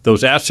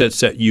those assets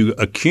that you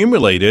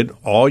accumulated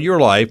all your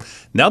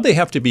life, now they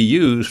have to be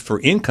used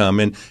for income,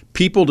 and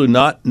people do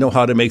not know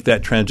how to make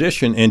that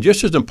transition. And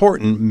just as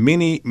important,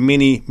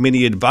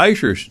 many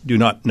advisors do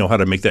not know how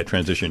to make that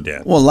transition,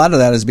 Dan. Well, a lot of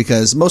that is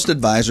because most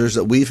advisors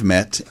that we've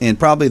met, and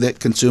probably that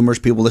consumers,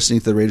 people listening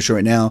to the radio show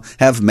right now,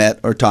 have met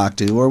or talked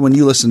to, or when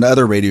you listen to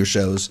other radio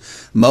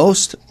shows,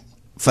 most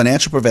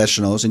financial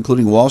professionals,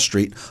 including Wall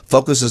Street,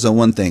 focuses on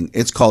one thing.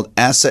 It's called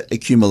asset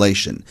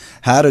accumulation,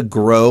 how to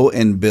grow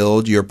and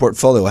build your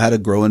portfolio, how to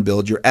grow and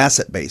build your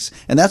asset base.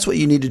 And that's what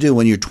you need to do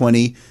when you're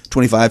 20,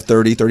 25,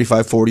 30,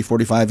 35, 40,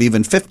 45,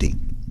 even 50.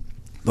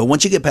 But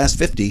once you get past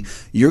 50,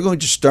 you're going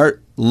to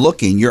start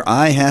looking. Your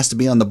eye has to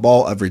be on the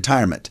ball of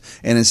retirement.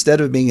 And instead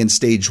of being in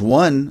stage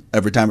 1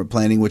 of retirement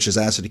planning, which is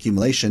asset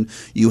accumulation,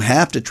 you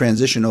have to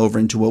transition over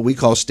into what we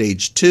call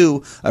stage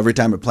 2 of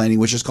retirement planning,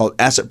 which is called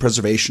asset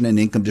preservation and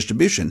income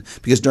distribution.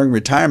 Because during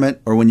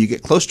retirement, or when you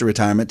get close to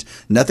retirement,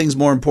 nothing's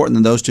more important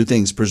than those two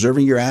things: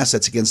 preserving your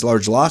assets against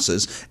large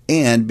losses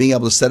and being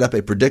able to set up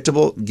a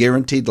predictable,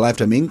 guaranteed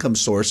lifetime income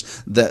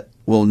source that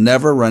will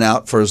never run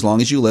out for as long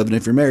as you live, and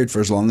if you're married,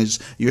 for as long as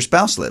your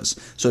spouse lives.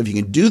 So if you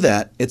can do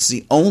that, it's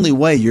the only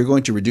way you're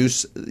going to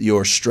reduce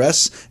your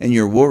stress and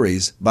your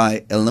worries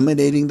by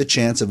eliminating the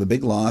chance of a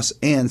big loss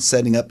and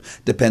setting up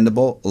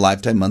dependable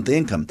lifetime monthly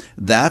income.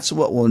 That's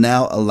what will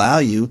now allow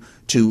you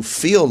to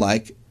feel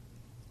like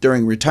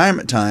during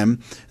retirement time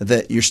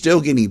that you're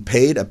still getting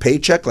paid a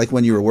paycheck like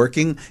when you were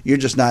working. You're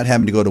just not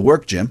having to go to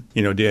work, Jim.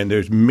 You know, Dan,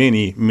 there's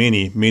many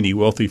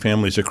wealthy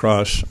families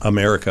across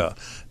America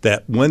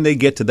that when they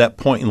get to that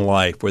point in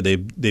life where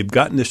they've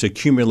gotten this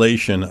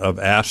accumulation of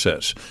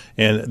assets,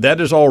 and that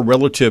is all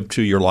relative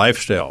to your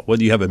lifestyle,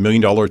 whether you have $1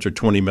 million or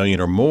 $20 million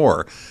or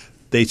more,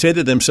 they say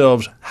to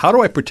themselves, how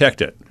do I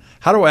protect it?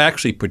 How do I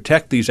actually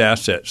protect these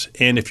assets?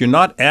 And if you're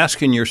not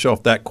asking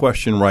yourself that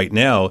question right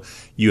now,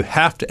 you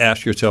have to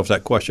ask yourself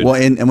that question. Well,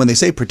 and when they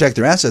say protect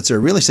their assets, they're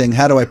really saying,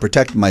 how do I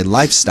protect my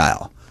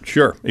lifestyle?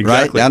 Sure,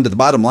 exactly. Right? Down to the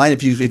bottom line,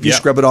 if you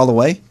scrub it all the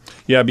way.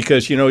 Yeah,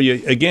 because,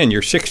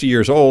 you're 60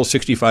 years old,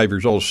 65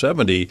 years old,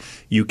 70.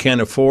 You can't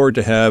afford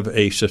to have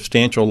a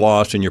substantial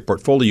loss in your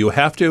portfolio. You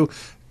have to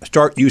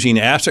start using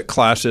asset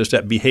classes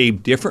that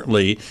behave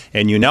differently,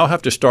 and you now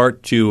have to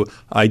start to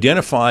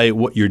identify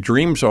what your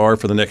dreams are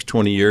for the next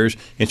 20 years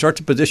and start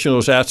to position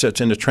those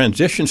assets in a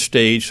transition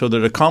stage so that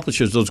it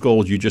accomplishes those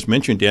goals you just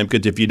mentioned, Dan,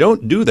 because if you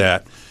don't do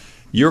that,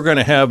 you're going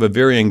to have a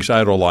very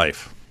anxiety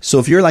life. So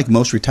if you're like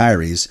most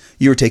retirees,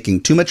 you're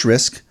taking too much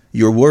risk,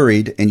 you're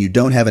worried, and you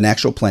don't have an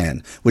actual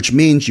plan, which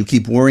means you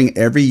keep worrying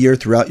every year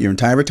throughout your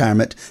entire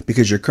retirement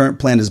because your current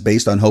plan is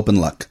based on hope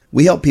and luck.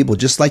 We help people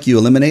just like you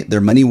eliminate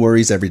their money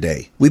worries every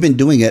day. We've been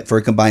doing it for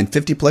a combined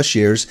 50 plus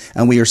years,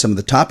 and we are some of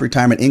the top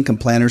retirement income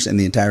planners in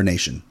the entire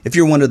nation. If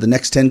you're one of the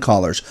next 10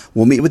 callers,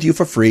 we'll meet with you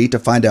for free to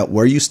find out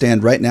where you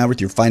stand right now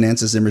with your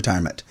finances in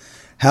retirement.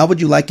 How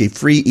would you like a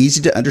free,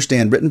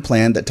 easy-to-understand written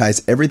plan that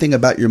ties everything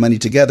about your money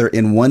together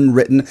in one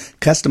written,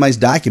 customized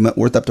document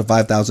worth up to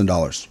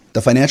 $5,000?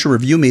 The financial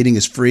review meeting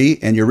is free,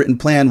 and your written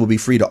plan will be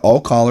free to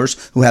all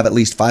callers who have at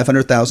least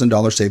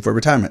 $500,000 saved for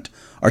retirement.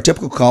 Our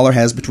typical caller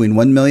has between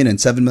 $1 million and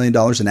 $7 million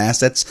in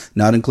assets,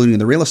 not including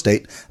the real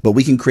estate, but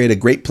we can create a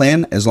great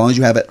plan as long as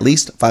you have at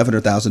least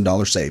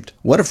 $500,000 saved.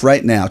 What if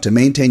right now, to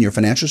maintain your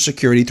financial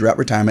security throughout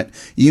retirement,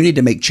 you need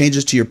to make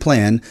changes to your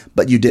plan,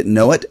 but you didn't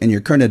know it and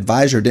your current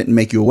advisor didn't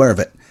make you aware of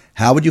it?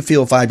 How would you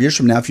feel 5 years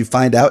from now if you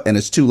find out and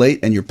it's too late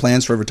and your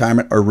plans for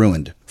retirement are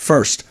ruined?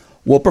 First,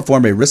 we'll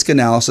perform a risk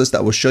analysis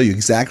that will show you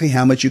exactly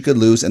how much you could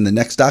lose in the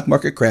next stock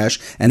market crash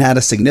and how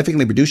to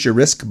significantly reduce your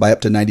risk by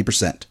up to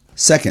 90%.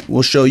 Second,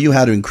 we'll show you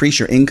how to increase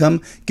your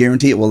income,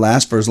 guarantee it will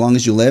last for as long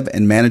as you live,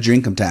 and manage your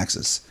income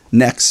taxes.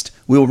 Next,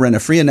 we will run a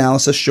free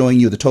analysis showing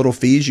you the total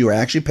fees you are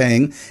actually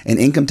paying, an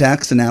income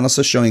tax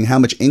analysis showing how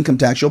much income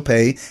tax you'll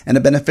pay, and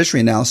a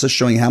beneficiary analysis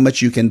showing how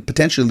much you can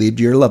potentially leave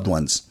to your loved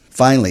ones.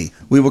 Finally,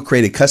 we will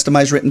create a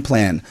customized written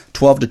plan,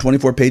 12 to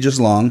 24 pages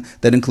long,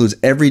 that includes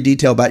every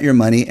detail about your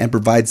money and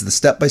provides the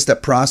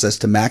step-by-step process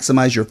to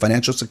maximize your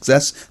financial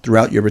success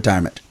throughout your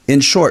retirement. In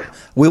short,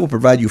 we will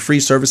provide you free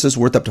services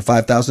worth up to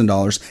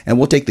 $5,000, and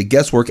we'll take the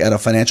guesswork out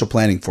of financial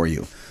planning for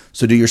you.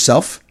 So do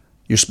yourself,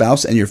 your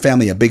spouse, and your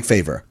family a big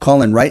favor.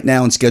 Call in right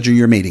now and schedule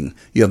your meeting.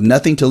 You have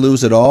nothing to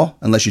lose at all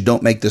unless you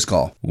don't make this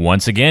call.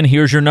 Once again,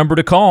 here's your number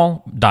to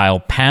call. Dial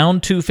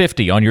pound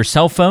 250 on your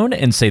cell phone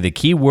and say the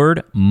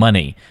keyword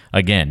money.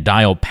 Again,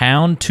 dial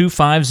pound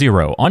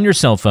 250 on your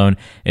cell phone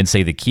and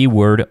say the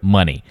keyword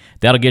money.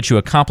 That'll get you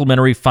a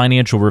complimentary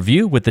financial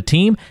review with the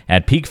team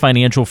at Peak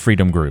Financial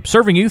Freedom Group,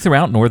 serving you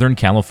throughout Northern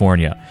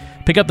California.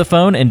 Pick up the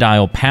phone and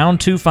dial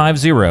pound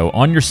 250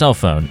 on your cell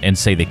phone and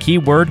say the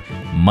keyword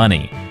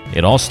money.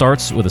 It all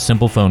starts with a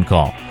simple phone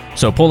call.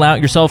 So pull out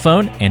your cell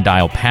phone and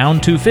dial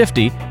pound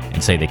 250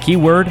 and say the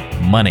keyword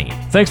money.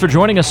 Thanks for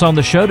joining us on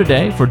the show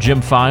today. For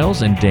Jim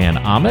Files and Dan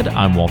Ahmed,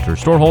 I'm Walter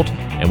Storholt,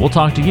 and we'll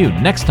talk to you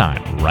next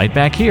time right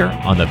back here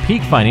on the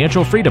Peak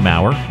Financial Freedom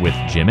Hour with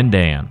Jim and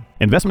Dan.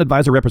 Investment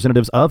advisor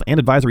representatives of and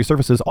advisory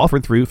services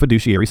offered through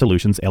Fiduciary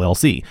Solutions,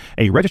 LLC,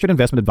 a registered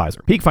investment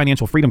advisor. Peak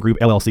Financial Freedom Group,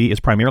 LLC is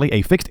primarily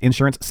a fixed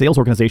insurance sales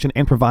organization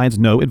and provides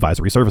no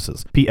advisory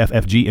services.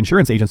 PFFG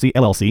Insurance Agency,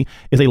 LLC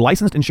is a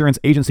licensed insurance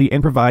agency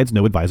and provides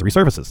no advisory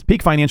services.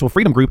 Peak Financial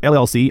Freedom Group,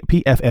 LLC,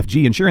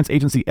 PFFG Insurance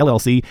Agency,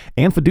 LLC,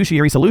 and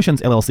Fiduciary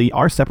Solutions, LLC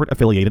are separate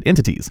affiliated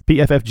entities.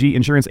 PFFG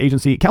Insurance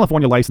Agency,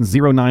 California License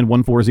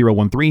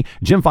 0914013,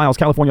 Jim Files,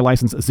 California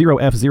License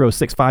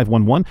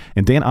 0F06511,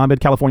 and Dan Ahmed,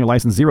 California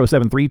License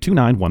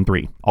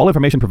 0732913. All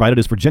information provided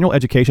is for general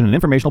education and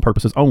informational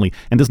purposes only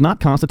and does not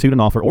constitute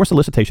an offer or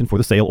solicitation for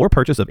the sale or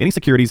purchase of any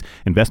securities,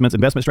 investments,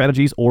 investment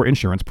strategies, or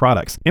insurance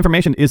products.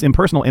 Information is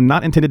impersonal and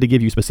not intended to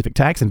give you specific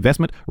tax,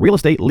 investment, real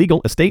estate,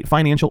 legal, estate,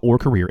 financial, or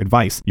career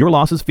advice. Your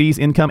losses, fees,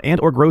 income, and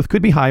or growth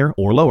could be higher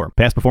or lower.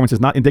 Past performance is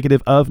not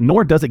indicative of,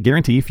 nor does it guarantee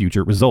guarantee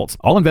future results.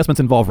 All investments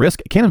involve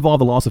risk, can involve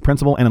the loss of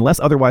principal, and unless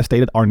otherwise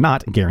stated, are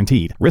not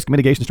guaranteed. Risk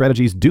mitigation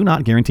strategies do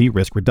not guarantee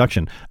risk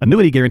reduction.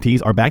 Annuity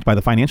guarantees are backed by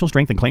the financial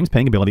strength and claims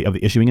paying ability of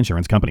the issuing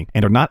insurance company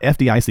and are not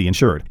FDIC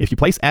insured. If you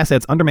place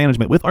assets under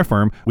management with our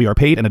firm, we are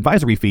paid an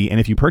advisory fee, and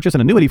if you purchase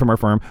an annuity from our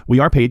firm, we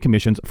are paid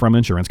commissions from an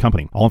insurance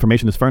company. All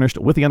information is furnished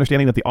with the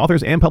understanding that the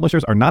authors and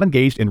publishers are not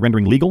engaged in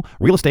rendering legal,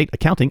 real estate,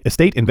 accounting,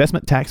 estate,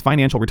 investment, tax,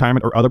 financial,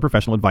 retirement, or other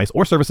professional advice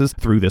or services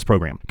through this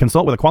program.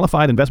 Consult with a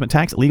qualified investment,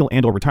 tax, legal,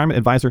 and/or retirement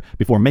advisor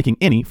before making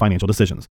any financial decisions.